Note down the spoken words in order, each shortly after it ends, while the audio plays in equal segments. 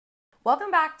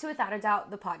Welcome back to Without a Doubt,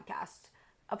 the podcast.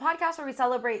 A podcast where we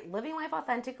celebrate living life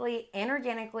authentically and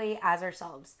organically as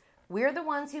ourselves. We're the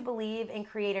ones who believe in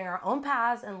creating our own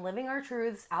paths and living our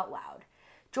truths out loud.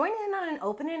 Join in on an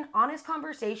open and honest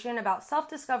conversation about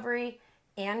self-discovery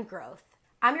and growth.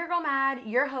 I'm your girl Mad,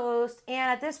 your host,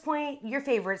 and at this point, your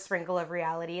favorite sprinkle of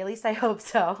reality. At least I hope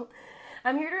so.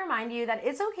 I'm here to remind you that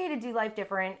it's okay to do life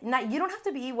different and that you don't have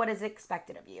to be what is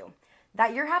expected of you.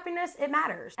 That your happiness, it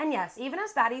matters. And yes, even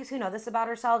us baddies who know this about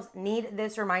ourselves need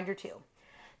this reminder too.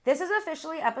 This is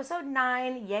officially episode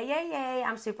 9. Yay, yay, yay.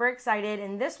 I'm super excited.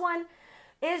 And this one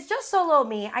is just solo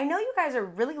me. I know you guys are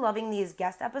really loving these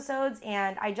guest episodes,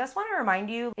 and I just want to remind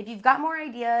you, if you've got more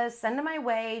ideas, send them my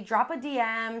way. Drop a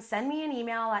DM, send me an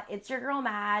email at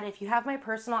itsyourgirlmad. If you have my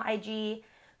personal IG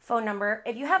phone number.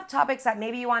 If you have topics that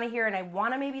maybe you want to hear and I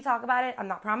want to maybe talk about it, I'm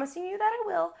not promising you that I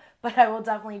will, but I will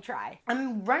definitely try.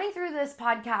 I'm running through this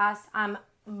podcast. I'm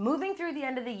moving through the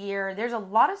end of the year. There's a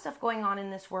lot of stuff going on in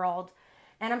this world,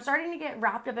 and I'm starting to get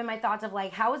wrapped up in my thoughts of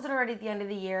like, how is it already at the end of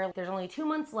the year? There's only 2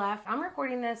 months left. I'm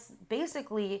recording this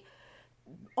basically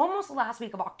almost the last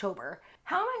week of October.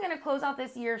 How am I going to close out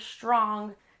this year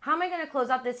strong? How am I going to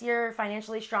close out this year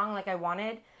financially strong like I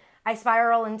wanted? I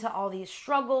spiral into all these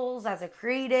struggles as a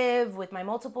creative with my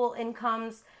multiple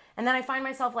incomes. And then I find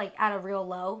myself like at a real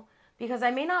low because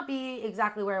I may not be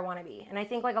exactly where I want to be. And I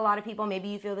think like a lot of people, maybe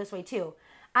you feel this way too.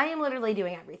 I am literally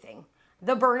doing everything.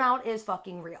 The burnout is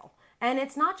fucking real. And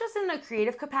it's not just in the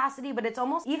creative capacity, but it's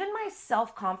almost even my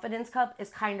self-confidence cup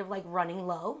is kind of like running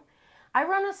low. I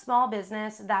run a small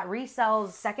business that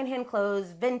resells secondhand clothes,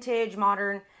 vintage,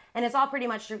 modern, and it's all pretty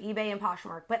much through eBay and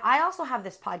Poshmark. But I also have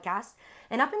this podcast.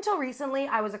 And up until recently,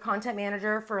 I was a content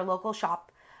manager for a local shop.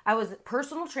 I was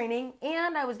personal training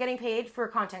and I was getting paid for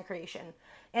content creation.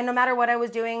 And no matter what I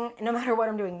was doing, no matter what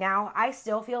I'm doing now, I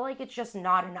still feel like it's just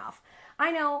not enough.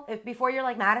 I know if before you're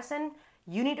like Madison,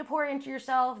 you need to pour into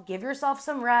yourself, give yourself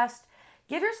some rest,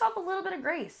 give yourself a little bit of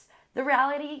grace. The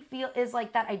reality is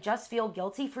like that I just feel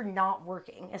guilty for not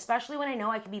working, especially when I know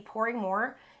I could be pouring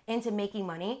more into making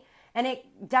money. And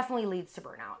it definitely leads to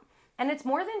burnout. And it's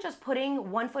more than just putting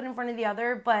one foot in front of the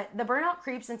other, but the burnout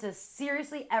creeps into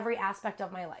seriously every aspect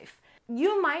of my life.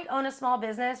 You might own a small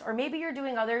business, or maybe you're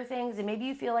doing other things, and maybe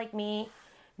you feel like me,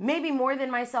 maybe more than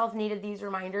myself needed these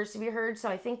reminders to be heard. So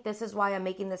I think this is why I'm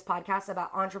making this podcast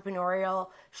about entrepreneurial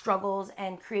struggles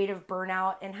and creative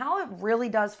burnout and how it really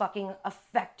does fucking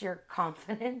affect your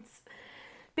confidence.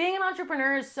 Being an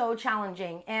entrepreneur is so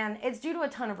challenging, and it's due to a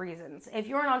ton of reasons. If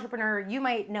you're an entrepreneur, you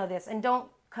might know this, and don't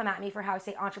come at me for how I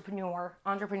say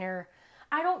entrepreneur.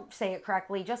 I don't say it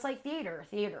correctly, just like theater.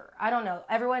 I don't know.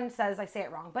 Everyone says I say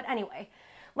it wrong. But anyway,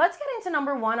 let's get into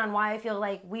number 1 on why I feel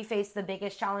like we face the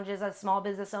biggest challenges as small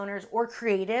business owners or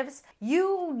creatives.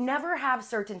 You never have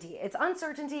certainty. It's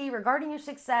uncertainty regarding your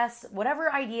success, whatever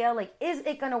idea, like, is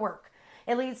it going to work?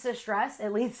 It leads to stress.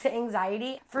 It leads to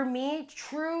anxiety. For me,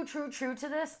 true to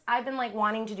this, I've been like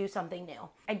wanting to do something new.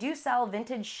 I do sell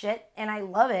vintage shit and I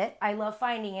love it. I love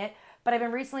finding it. But I've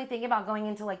been recently thinking about going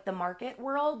into like the market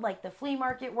world, like the flea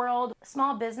market world,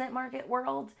 small business market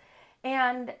world.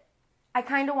 And I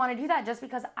kind of want to do that just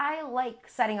because I like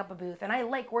setting up a booth and I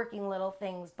like working little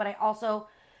things. But I also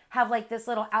have like this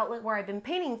little outlet where I've been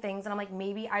painting things and I'm like,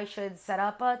 maybe I should set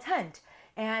up a tent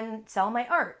and sell my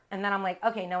art. And then I'm like,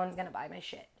 okay, no one's going to buy my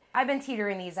shit. I've been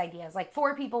teetering these ideas. Like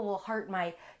 4 people will heart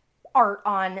my art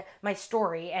on my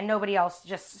story and nobody else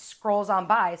just scrolls on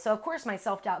by. So of course my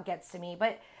self-doubt gets to me,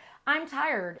 but I'm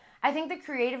tired. I think the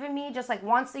creative in me just like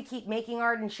wants to keep making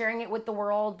art and sharing it with the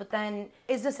world. But then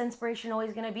is this inspiration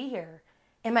always going to be here?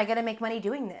 Am I going to make money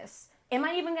doing this? Am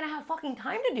I even going to have fucking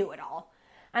time to do it all?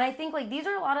 And I think like these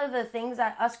are a lot of the things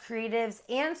that us creatives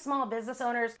and small business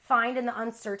owners find in the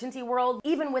uncertainty world,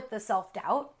 even with the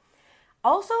self-doubt.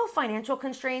 Also, financial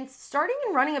constraints. Starting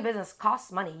and running a business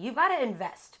costs money. You've got to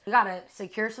invest. You got to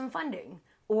secure some funding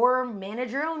or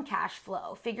manage your own cash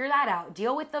flow. Figure that out.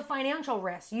 Deal with the financial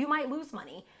risks. You might lose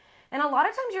money. And a lot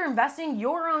of times you're investing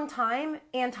your own time,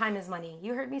 and time is money.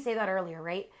 You heard me say that earlier,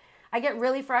 right? I get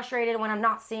really frustrated when I'm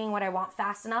not seeing what I want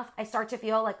fast enough. I start to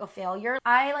feel like a failure.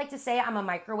 I like to say I'm a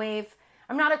microwave.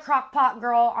 I'm not a crock pot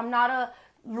girl. I'm not a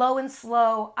low and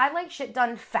slow. I like shit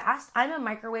done fast. I'm a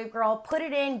microwave girl. Put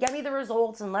it in, get me the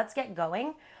results, and let's get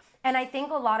going. And I think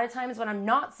a lot of times when I'm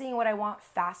not seeing what I want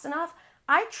fast enough,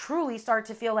 I truly start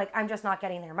to feel like I'm just not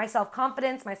getting there. My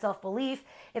self-confidence, my self-belief.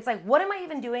 It's like, what am I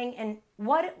even doing? And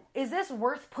what is this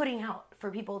worth putting out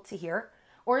for people to hear?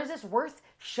 Or is this worth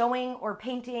showing or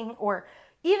painting or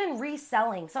even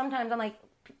reselling? Sometimes I'm like,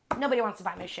 Nobody wants to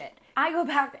buy my shit. I go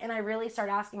back and I really start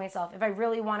asking myself if I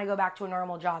really want to go back to a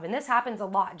normal job. And this happens a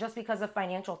lot just because of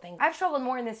financial things. I've struggled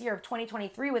more in this year of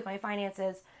 2023 with my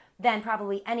finances than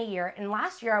probably any year. And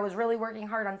last year I was really working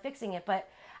hard on fixing it, but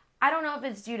I don't know if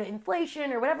it's due to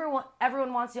inflation or whatever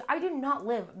everyone wants to. I do not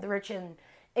live the rich and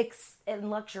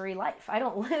luxury life. I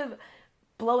don't live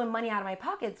blowing money out of my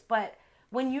pockets, but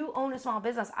when you own a small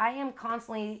business, I am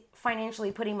constantly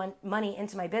financially putting money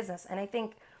into my business. And I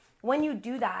think when you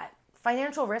do that,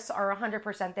 financial risks are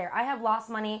 100% there. I have lost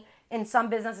money in some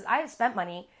businesses. I have spent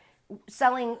money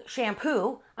selling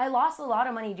shampoo. I lost a lot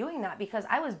of money doing that because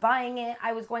I was buying it.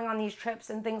 I was going on these trips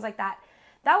and things like that.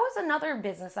 That was another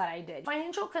business that I did.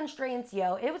 Financial constraints,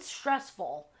 it was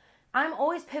stressful. I'm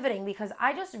always pivoting because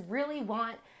I just really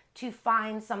want to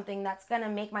find something that's going to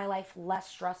make my life less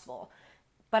stressful.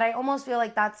 But I almost feel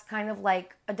like that's kind of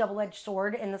like a double-edged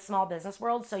sword in the small business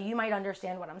world. So you might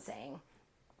understand what I'm saying.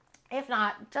 If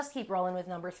not, just keep rolling with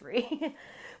number 3.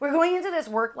 We're going into this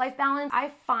work-life balance.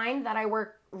 I find that I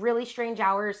work really strange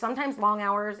hours, sometimes long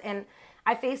hours, and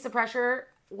I face the pressure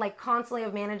like constantly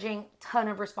of managing a ton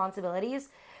of responsibilities,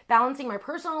 balancing my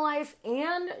personal life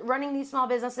and running these small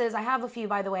businesses. I have a few,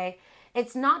 by the way.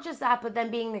 It's not just that, but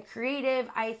then being the creative.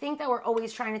 I think that we're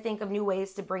always trying to think of new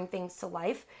ways to bring things to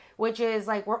life, which is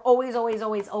like we're always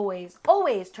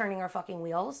turning our fucking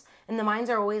wheels and the minds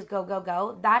are always go, go,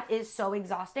 go. That is so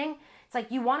exhausting. It's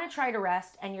like you want to try to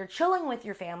rest and you're chilling with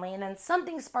your family and then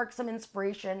something sparks some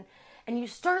inspiration and you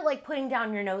start like putting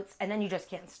down your notes and then you just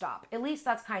can't stop. At least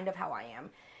that's kind of how I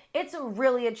am. It's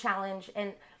really a challenge,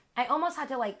 and I almost had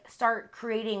to like start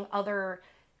creating other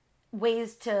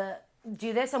ways to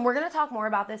do this, and we're going to talk more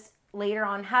about this later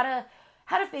on, how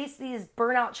to face these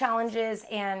burnout challenges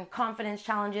and confidence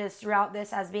challenges throughout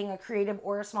this as being a creative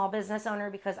or a small business owner,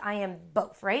 because I am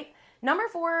both, right? Number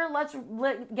 4, let's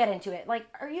get into it. Like,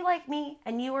 are you like me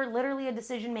and you are literally a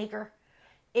decision maker?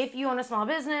 If you own a small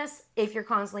business, if you're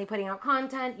constantly putting out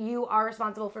content, you are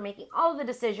responsible for making all of the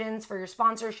decisions for your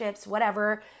sponsorships,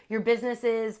 whatever, your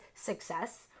business's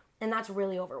success, and that's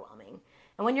really overwhelming.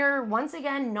 And when you're, once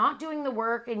again, not doing the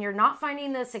work and you're not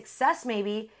finding the success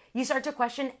maybe, you start to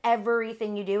question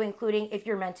everything you do, including if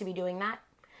you're meant to be doing that.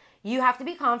 You have to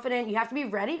be confident, you have to be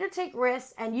ready to take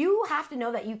risks, and you have to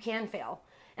know that you can fail.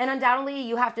 And undoubtedly,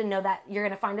 you have to know that you're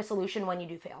going to find a solution when you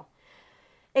do fail.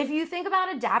 If you think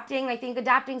about adapting, I think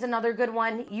adapting is another good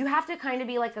one. You have to kind of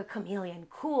be like a chameleon,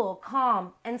 cool,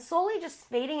 calm, and slowly just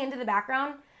fading into the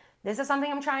background. This is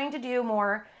something I'm trying to do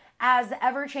more as the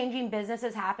ever-changing business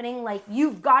is happening. Like,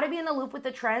 you've got to be in the loop with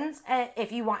the trends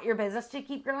if you want your business to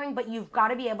keep growing, but you've got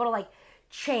to be able to like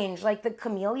change like the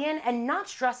chameleon and not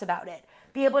stress about it.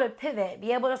 Be able to pivot,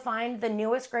 be able to find the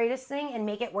newest, greatest thing and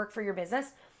make it work for your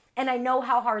business. And I know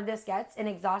how hard this gets and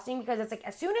exhausting, because it's like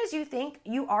as soon as you think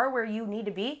you are where you need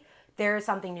to be, there is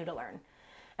something new to learn.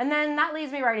 And then that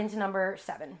leads me right into number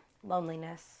 7,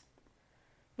 loneliness.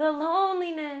 The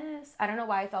loneliness. I don't know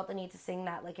why I felt the need to sing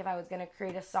that, like if I was going to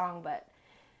create a song, but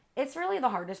it's really the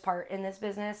hardest part in this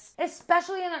business,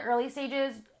 especially in the early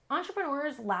stages.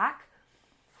 Entrepreneurs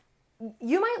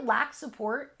you might lack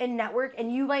support and network,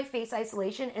 and you might face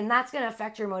isolation, and that's going to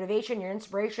affect your motivation, your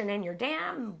inspiration, and your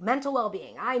damn mental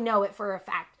well-being. I know it for a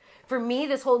fact. For me,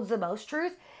 this holds the most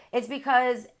truth. It's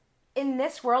because in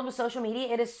this world with social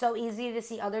media, it is so easy to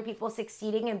see other people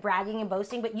succeeding and bragging and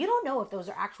boasting, but you don't know if those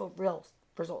are actual real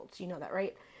results. You know that,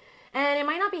 right? And it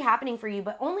might not be happening for you,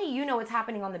 but only you know what's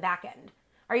happening on the back end.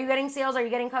 Are you getting sales? Are you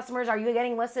getting customers? Are you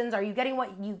getting listens? Are you getting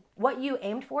what you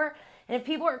aimed for? And if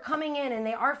people are coming in and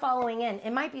they are following in,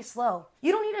 it might be slow.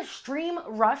 You don't need a stream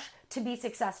rush to be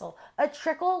successful. A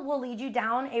trickle will lead you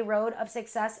down a road of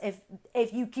success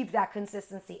if you keep that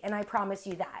consistency, and I promise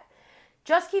you that.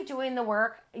 Just keep doing the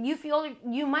work. You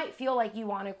might feel like you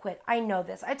want to quit. I know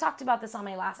this. I talked about this on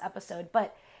my last episode,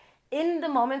 but in the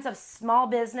moments of small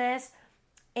business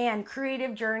and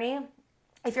creative journey,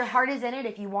 if your heart is in it,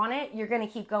 if you want it, you're going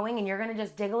to keep going, and you're going to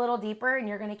just dig a little deeper, and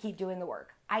you're going to keep doing the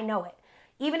work. I know it.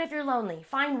 Even if you're lonely,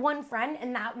 find one friend,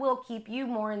 and that will keep you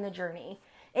more in the journey.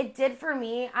 It did for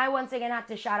me. I once again have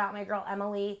to shout out my girl,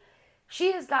 Emily.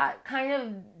 She has got kind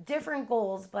of different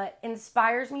goals, but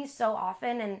inspires me so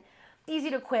often, and easy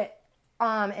to quit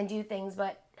and do things.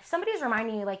 But if somebody's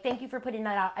reminding you, like, thank you for putting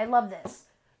that out, I love this,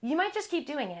 you might just keep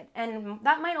doing it. And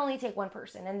that might only take one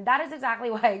person. And that is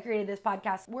exactly why I created this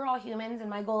podcast. We're all humans, and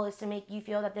my goal is to make you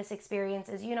feel that this experience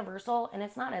is universal and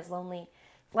it's not as lonely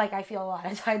like I feel a lot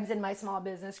of times in my small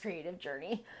business creative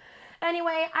journey.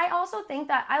 Anyway, I also think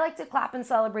that I like to clap and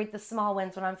celebrate the small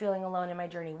wins when I'm feeling alone in my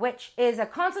journey, which is a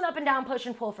constant up and down push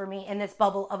and pull for me in this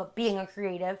bubble of being a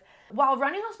creative. While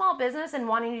running a small business and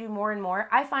wanting to do more and more,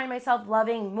 I find myself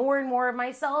loving more and more of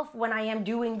myself when I am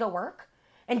doing the work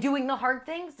and doing the hard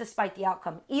things despite the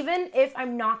outcome. Even if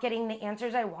I'm not getting the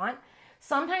answers I want,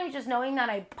 sometimes just knowing that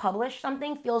I published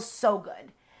something feels so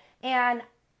good. And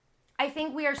I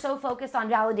think we are so focused on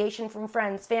validation from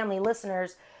friends, family,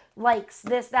 listeners, likes,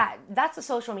 this, that. That's a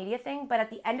social media thing. But at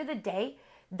the end of the day,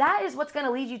 that is what's going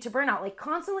to lead you to burnout. Like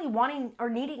constantly wanting or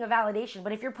needing a validation.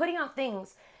 But if you're putting out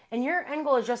things and your end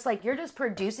goal is just like you're just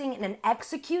producing and then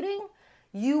executing,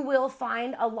 you will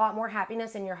find a lot more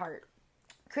happiness in your heart.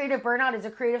 Creative burnout is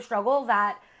a creative struggle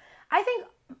that I think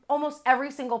almost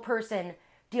every single person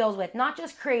deals with, not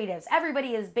just creatives.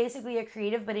 Everybody is basically a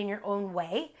creative, but in your own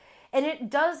way. And it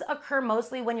does occur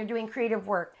mostly when you're doing creative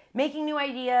work, making new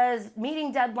ideas,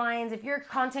 meeting deadlines. If you're a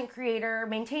content creator,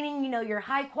 maintaining, your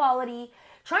high quality,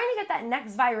 trying to get that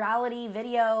next virality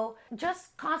video,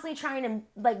 just constantly trying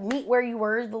to meet where you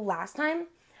were the last time.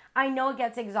 I know it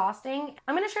gets exhausting.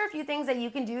 I'm going to share a few things that you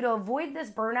can do to avoid this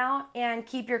burnout and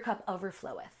keep your cup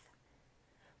overfloweth.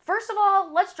 First of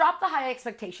all, let's drop the high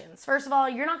expectations. First of all,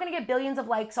 you're not going to get billions of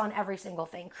likes on every single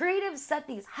thing. Creatives set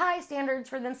these high standards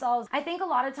for themselves. I think a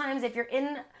lot of times if you're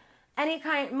in any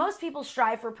kind, most people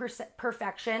strive for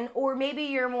perfection, or maybe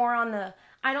you're more on the,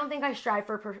 I don't think I strive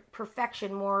for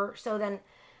perfection more so than,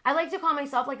 I like to call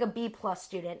myself like a B+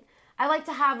 student. I like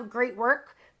to have great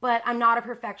work, but I'm not a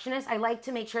perfectionist. I like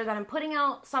to make sure that I'm putting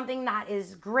out something that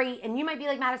is great. And you might be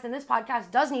like, Madison, this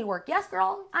podcast does need work. Yes,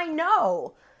 girl, I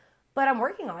know. But I'm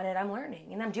working on it, I'm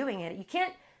learning, and I'm doing it. You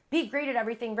can't be great at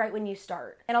everything right when you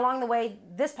start. And along the way,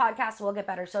 this podcast will get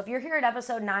better. So if you're here at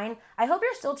episode 9, I hope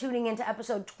you're still tuning into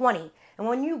episode 20. And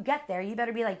when you get there, you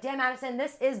better be like, damn, Madison,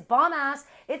 this is bomb ass.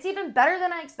 It's even better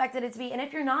than I expected it to be. And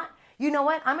if you're not, you know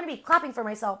what? I'm going to be clapping for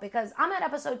myself because I'm at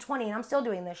episode 20 and I'm still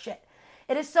doing this shit.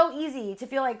 It is so easy to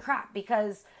feel like crap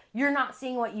because you're not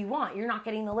seeing what you want. You're not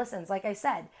getting the listens, like I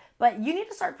said. But you need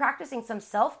to start practicing some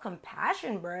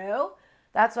self-compassion, bro.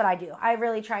 That's what I do. I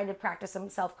really try to practice some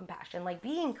self-compassion, like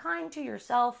being kind to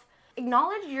yourself.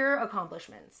 Acknowledge your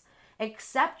accomplishments.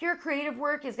 Accept your creative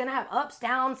work is going to have ups,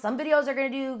 downs. Some videos are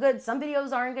going to do good. Some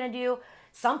videos aren't going to do.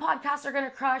 Some podcasts are going to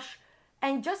crush.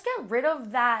 And just get rid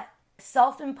of that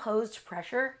self-imposed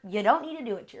pressure. You don't need to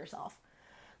do it to yourself.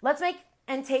 Let's make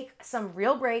and take some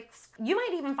real breaks. You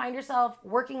might even find yourself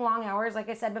working long hours, like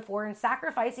I said before, and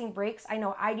sacrificing breaks. I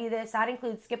know I do this. That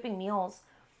includes skipping meals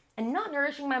and not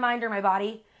nourishing my mind or my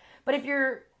body. But if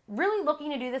you're really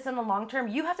looking to do this in the long term,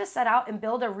 you have to set out and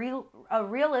build a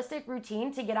realistic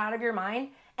routine to get out of your mind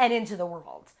and into the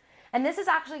world. And this is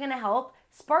actually going to help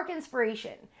spark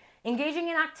inspiration. Engaging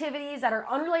in activities that are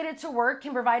unrelated to work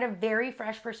can provide a very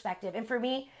fresh perspective. And for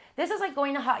me, this is like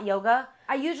going to hot yoga.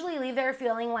 I usually leave there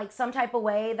feeling like some type of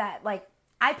way that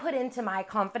I put into my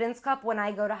confidence cup when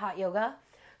I go to hot yoga.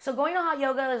 So going to hot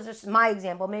yoga is just my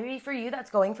example. Maybe for you,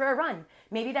 that's going for a run.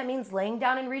 Maybe that means laying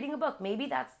down and reading a book. Maybe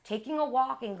that's taking a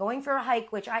walk and going for a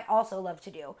hike, which I also love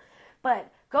to do.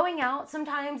 But going out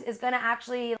sometimes is going to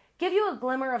actually give you a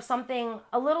glimmer of something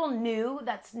a little new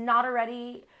that's not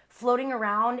already floating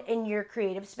around in your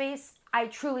creative space. I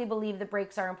truly believe the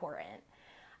breaks are important.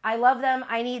 I love them,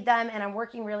 I need them, and I'm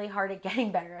working really hard at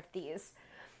getting better at these.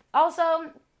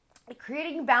 Also,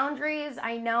 creating boundaries,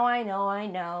 I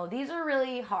know. These are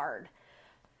really hard.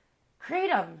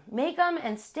 Create them, make them,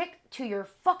 and stick to your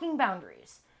fucking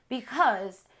boundaries.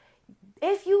 Because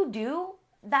if you do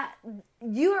that,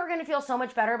 you are going to feel so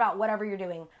much better about whatever you're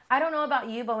doing. I don't know about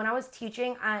you, but when I was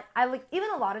teaching, I like,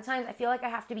 even a lot of times I feel like I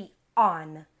have to be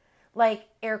on. Like,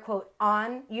 air quote,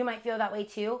 on. You might feel that way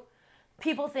too.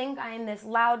 People think I'm this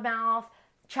loudmouth,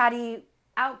 chatty,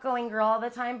 outgoing girl all the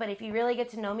time, but if you really get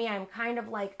to know me, I'm kind of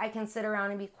like, I can sit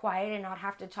around and be quiet and not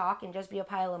have to talk and just be a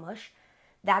pile of mush.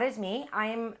 That is me.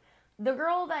 I'm the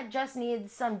girl that just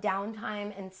needs some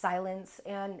downtime and silence,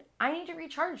 and I need to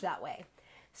recharge that way.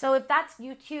 So if that's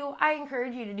you too, I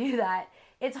encourage you to do that.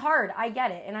 It's hard, I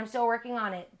get it, and I'm still working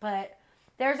on it, but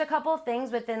there's a couple of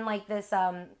things within like this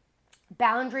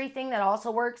boundary thing that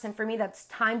also works, and for me that's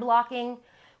time blocking,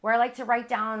 where I like to write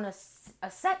down a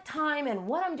set time and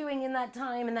what I'm doing in that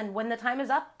time. And then when the time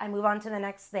is up, I move on to the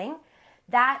next thing.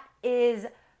 That is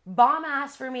bomb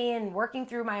ass for me in working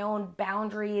through my own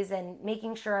boundaries and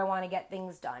making sure I want to get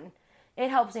things done. It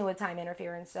helps me with time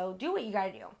interference. So do what you got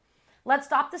to do. Let's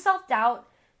stop the self-doubt.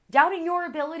 Doubting your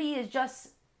ability is just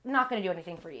not going to do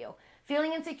anything for you.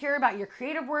 Feeling insecure about your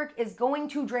creative work is going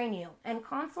to drain you. And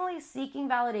constantly seeking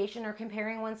validation or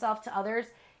comparing oneself to others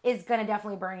is going to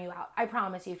definitely burn you out. I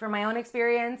promise you, from my own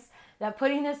experience, that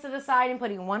putting this to the side and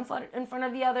putting one foot in front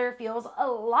of the other feels a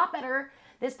lot better.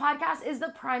 This podcast is the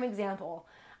prime example.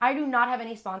 I do not have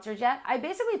any sponsors yet. I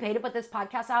basically pay to put this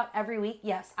podcast out every week.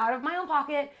 Yes, out of my own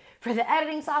pocket for the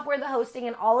editing software, the hosting,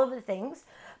 and all of the things.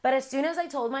 But as soon as I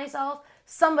told myself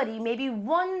somebody, maybe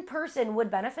one person would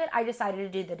benefit, I decided to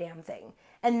do the damn thing.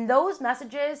 And those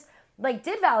messages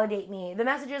did validate me. The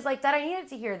messages that I needed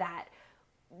to hear that.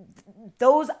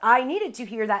 Those I needed to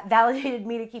hear that validated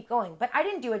me to keep going. But I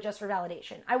didn't do it just for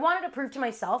validation. I wanted to prove to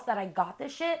myself that I got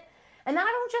this shit. And that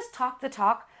I don't just talk the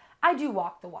talk, I do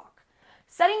walk the walk.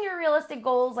 Setting your realistic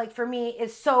goals, for me,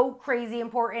 is so crazy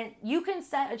important. You can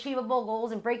set achievable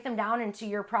goals and break them down into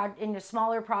into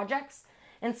smaller projects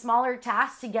and smaller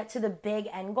tasks to get to the big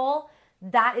end goal.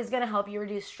 That is going to help you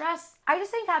reduce stress. I just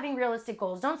think having realistic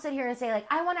goals. Don't sit here and say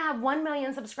I want to have 1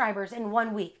 million subscribers in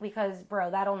 1 week, because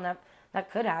bro,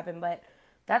 that could happen, but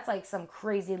that's some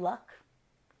crazy luck.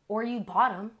 Or you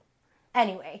bought them.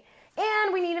 Anyway,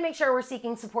 and we need to make sure we're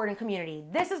seeking support and community.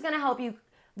 This is going to help you.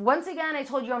 Once again, I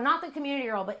told you I'm not the community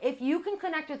girl, but if you can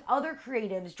connect with other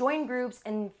creatives, join groups,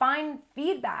 and find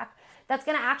feedback that's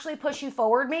going to actually push you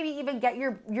forward, maybe even get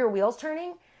your wheels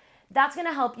turning, that's going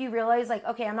to help you realize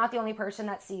okay, I'm not the only person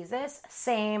that sees this.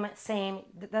 Same.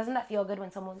 Doesn't that feel good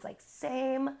when someone's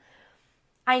same?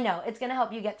 I know, it's going to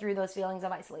help you get through those feelings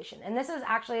of isolation. And this is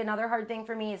actually another hard thing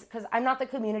for me, is because I'm not the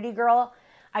community girl.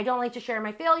 I don't like to share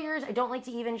my failures. I don't like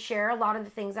to even share a lot of the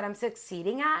things that I'm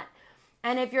succeeding at.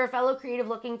 And if you're a fellow creative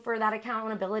looking for that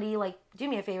accountability, do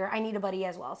me a favor. I need a buddy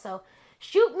as well. So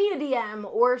shoot me a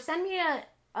DM or send me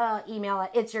a email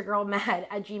at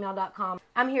itsyourgirlmad@gmail.com.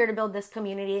 I'm here to build this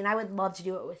community, and I would love to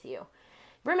do it with you.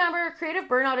 Remember, creative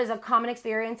burnout is a common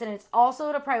experience, and it's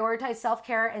also to prioritize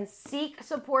self-care and seek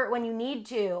support when you need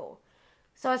to.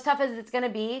 So as tough as it's going to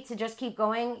be to just keep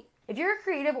going, if you're a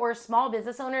creative or a small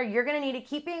business owner, you're going to need to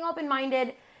keep being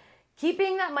open-minded, keep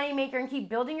being that moneymaker, and keep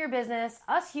building your business.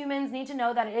 Us humans need to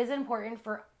know that it is important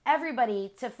for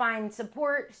everybody to find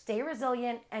support, stay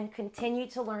resilient, and continue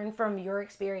to learn from your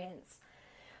experience.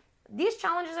 These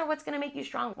challenges are what's going to make you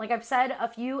strong. Like I've said a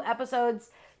few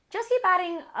episodes, just keep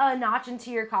adding a notch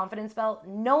into your confidence belt.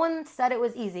 No one said it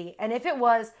was easy. And if it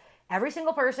was, every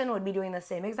single person would be doing the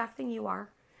same exact thing you are.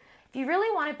 If you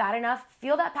really want it bad enough,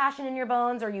 feel that passion in your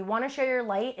bones, or you want to share your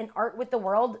light and art with the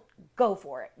world, go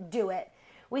for it. Do it.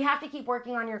 We have to keep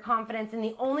working on your confidence. And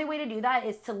the only way to do that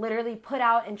is to literally put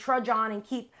out and trudge on and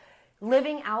keep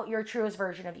living out your truest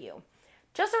version of you.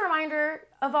 Just a reminder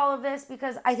of all of this,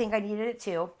 because I think I needed it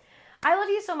too. I love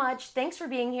you so much. Thanks for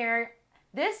being here.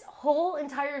 This whole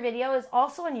entire video is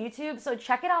also on YouTube, so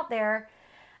check it out there.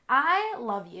 I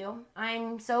love you.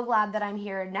 I'm so glad that I'm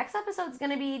here. Next episode is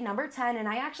going to be number 10, and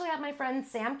I actually have my friend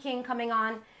Sam King coming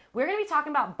on. We're going to be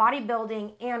talking about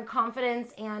bodybuilding and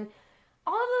confidence and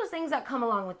all of those things that come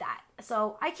along with that.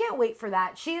 So I can't wait for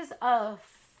that. She's a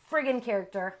friggin'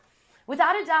 character.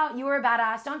 Without a doubt, you are a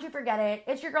badass. Don't you forget it.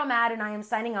 It's your girl Mad, and I am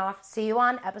signing off. See you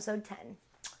on episode 10.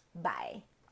 Bye.